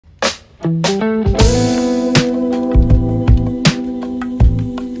Cooking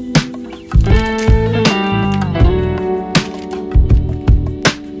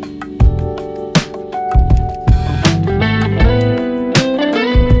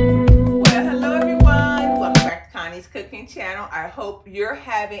channel. I hope you're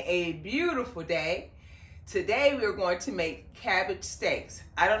having a beautiful day. Today we're going to make cabbage steaks.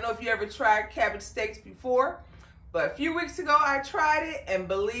 I don't know if you ever tried cabbage steaks before, but a few weeks ago I tried it, and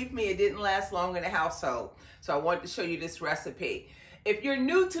believe me, it didn't last long in the household. So I wanted to show you this recipe. If you're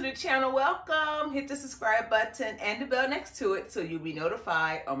new to the channel, welcome. Hit the subscribe button and the bell next to it so you'll be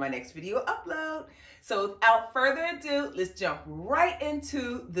notified on my next video upload. So without further ado, let's jump right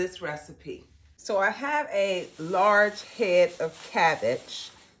into this recipe. So I have a large head of cabbage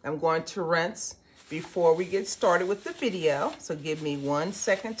I'm going to rinse before we get started with the video. So give me 1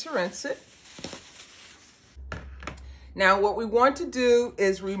 second to rinse it. Now what we want to do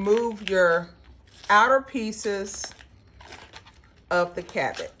is remove your outer pieces of the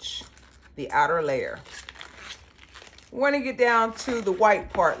cabbage, the outer layer. We want to get down to the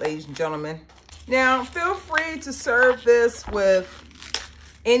white part, ladies and gentlemen. Now feel free to serve this with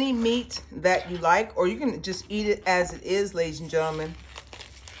any meat that you like, or you can just eat it as it is, ladies and gentlemen.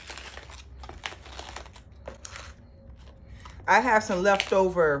 I have some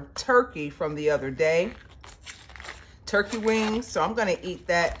leftover turkey from the other day, turkey wings, so I'm going to eat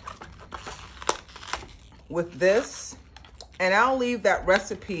that with this, and I'll leave that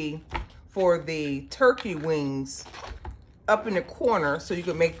recipe for the turkey wings up in the corner so you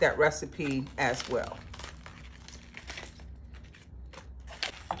can make that recipe as well.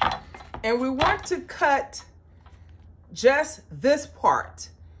 And we want to cut just this part,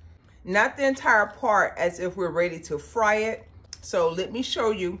 not the entire part, as if we're ready to fry it. So let me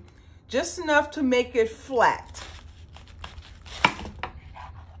show you, just enough to make it flat.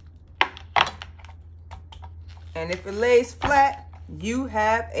 And if it lays flat, you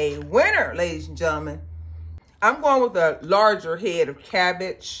have a winner, ladies and gentlemen. I'm going with a larger head of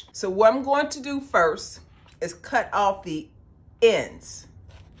cabbage. So what I'm going to do first is cut off the ends,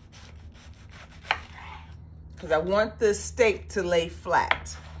 because I want this steak to lay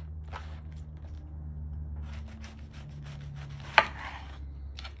flat.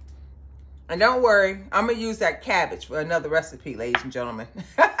 And don't worry, I'm gonna use that cabbage for another recipe, ladies and gentlemen.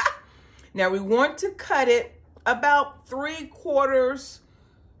 Now we want to cut it about 3/4,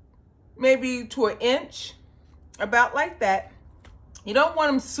 maybe to 1 inch, about like that. You don't want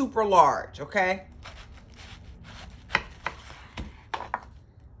them super large, okay?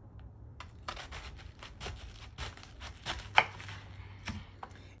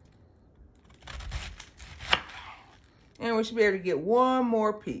 And we should be able to get one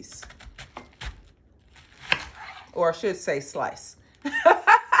more piece. Or I should say slice.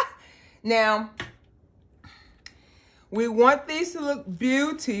 Now, we want these to look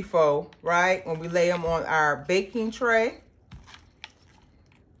beautiful, right? When we lay them on our baking tray.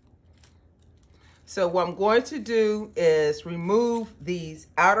 So what I'm going to do is remove these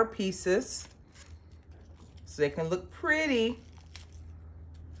outer pieces so they can look pretty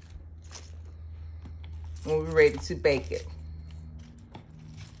when we're ready to bake it.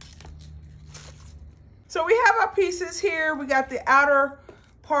 So we have our pieces here. We got the outer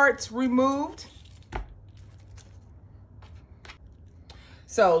parts removed.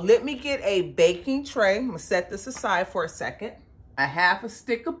 So let me get a baking tray. I'm gonna set this aside for a second. I have a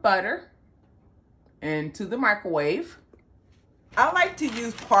stick of butter into the microwave. I like to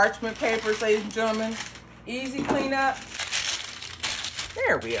use parchment papers, ladies and gentlemen. Easy cleanup.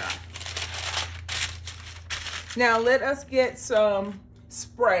 There we are. Now let us get some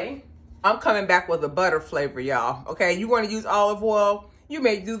spray. I'm coming back with a butter flavor, y'all. Okay, you want to use olive oil, you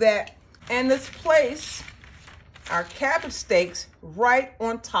may do that. And let's place our cabbage steaks right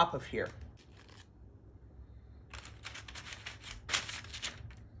on top of here.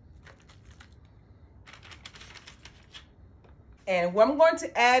 And what I'm going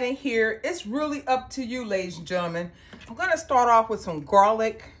to add in here, it's really up to you, ladies and gentlemen. I'm going to start off with some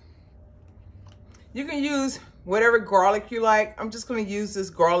garlic. You can use whatever garlic you like. I'm just going to use this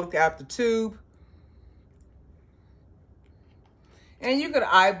garlic out the tube. And you could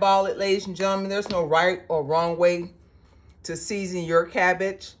eyeball it, ladies and gentlemen. There's no right or wrong way to season your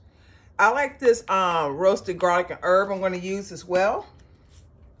cabbage. I like this roasted garlic and herb I'm going to use as well.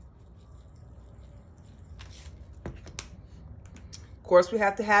 Of course, we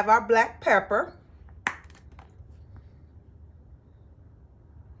have to have our black pepper.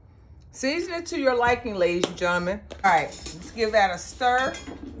 Season it to your liking, ladies and gentlemen. All right, let's give that a stir.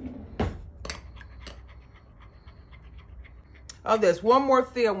 Oh, there's one more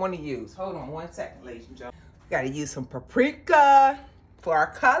thing I want to use. Hold on one second, ladies and gentlemen. Got to use some paprika for our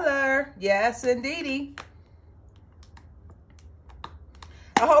color. Yes, indeedy.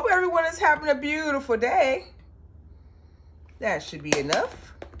 I hope everyone is having a beautiful day. That should be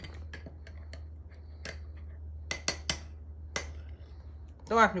enough.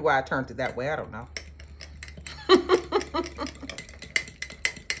 Don't ask me why I turned it that way. I don't know. Let's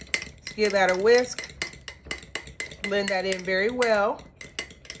give that a whisk. Blend that in very well.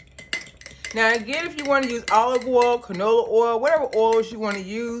 Now again, if you want to use olive oil, canola oil, whatever oils you want to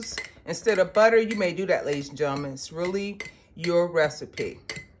use instead of butter, you may do that, ladies and gentlemen. It's really your recipe.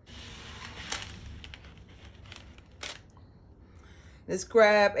 Let's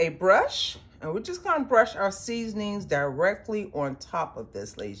grab a brush, and we're just going to brush our seasonings directly on top of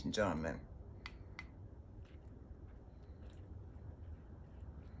this, ladies and gentlemen.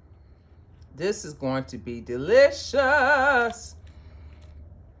 This is going to be delicious.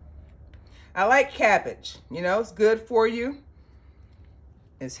 I like cabbage. You know, it's good for you.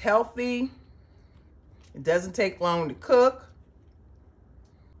 It's healthy. It doesn't take long to cook.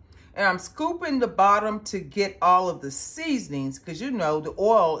 And I'm scooping the bottom to get all of the seasonings because you know the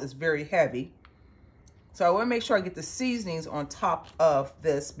oil is very heavy. So I want to make sure I get the seasonings on top of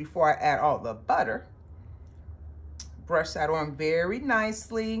this before I add all the butter. Brush that on very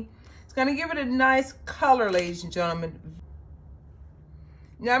nicely. It's going to give it a nice color, ladies and gentlemen.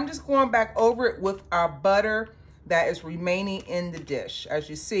 Now I'm just going back over it with our butter that is remaining in the dish. As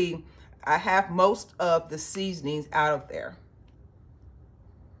you see, I have most of the seasonings out of there.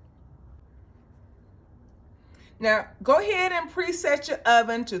 Now, go ahead and preset your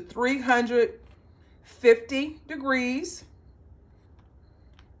oven to 350 degrees.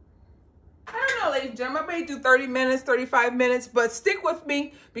 I don't know, ladies and gentlemen, I may do 30 minutes, 35 minutes, but stick with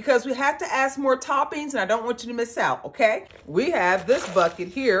me because we have to add some more toppings and I don't want you to miss out, okay? We have this bucket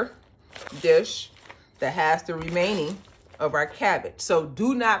here, dish, that has the remaining of our cabbage. So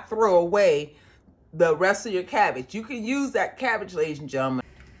do not throw away the rest of your cabbage. You can use that cabbage, ladies and gentlemen.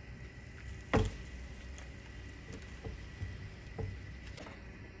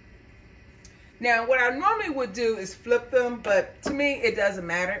 Now, what I normally would do is flip them, but to me, it doesn't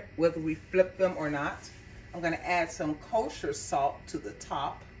matter whether we flip them or not. I'm gonna add some kosher salt to the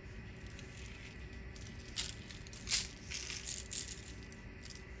top.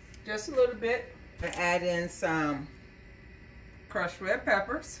 Just a little bit. I'm gonna add in some crushed red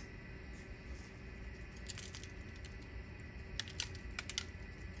peppers.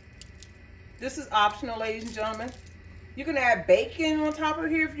 This is optional, ladies and gentlemen. You can add bacon on top of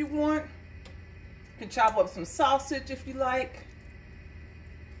here if you want. You can chop up some sausage if you like.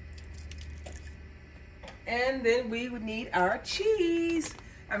 And then we would need our cheese.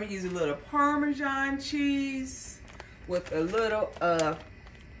 I'm gonna use a little Parmesan cheese with a little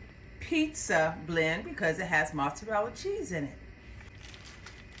pizza blend because it has mozzarella cheese in it.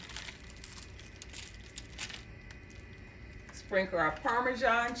 Sprinkle our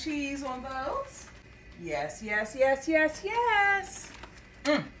Parmesan cheese on those. Yes, yes, yes, yes, yes.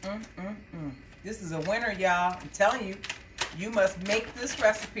 This is a winner, y'all. I'm telling you, you must make this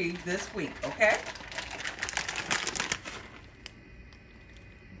recipe this week, okay?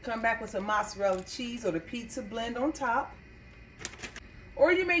 Come back with some mozzarella cheese or the pizza blend on top.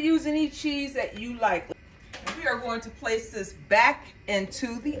 Or you may use any cheese that you like. We are going to place this back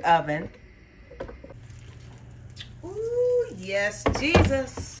into the oven. Ooh, yes,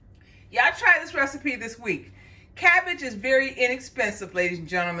 Jesus. Y'all try this recipe this week. Cabbage is very inexpensive, ladies and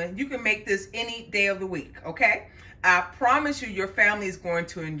gentlemen. You can make this any day of the week, okay? I promise you your family is going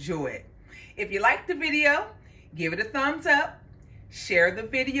to enjoy it. If you like the video, give it a thumbs up. Share the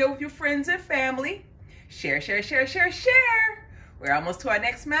video with your friends and family. Share, share, share, share, share. We're almost to our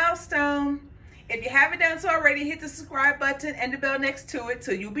next milestone. If you haven't done so already, hit the subscribe button and the bell next to it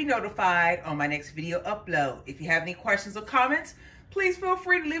so you'll be notified on my next video upload. If you have any questions or comments, please feel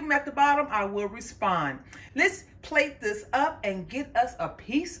free to leave them at the bottom. I will respond. Let's plate this up and get us a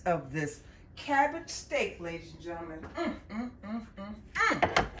piece of this cabbage steak, ladies and gentlemen.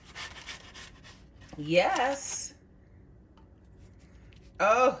 Yes.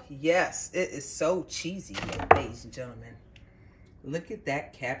 Oh, yes. It is so cheesy, ladies and gentlemen. Look at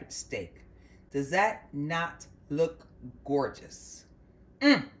that cabbage steak. Does that not look gorgeous?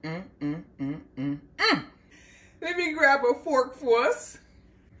 Let me grab a fork for us.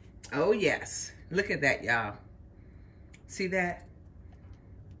 Oh, yes. Look at that, y'all. See that?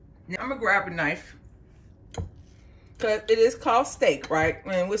 Now, I'm going to grab a knife. Because it is called steak, right?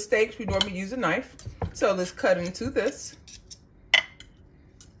 And with steaks, we normally use a knife. So let's cut into this.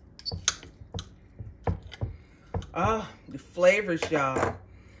 Oh, The flavors, y'all.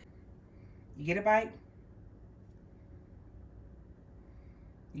 You get a bite?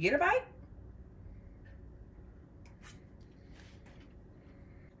 You get a bite?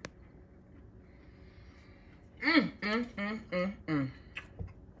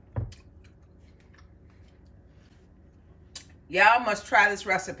 Y'all must try this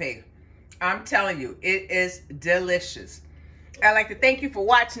recipe. I'm telling you, it is delicious. I'd like to thank you for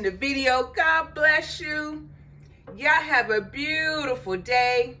watching the video. God bless you. Y'all have a beautiful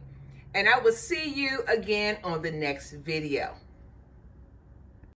day. And I will see you again on the next video.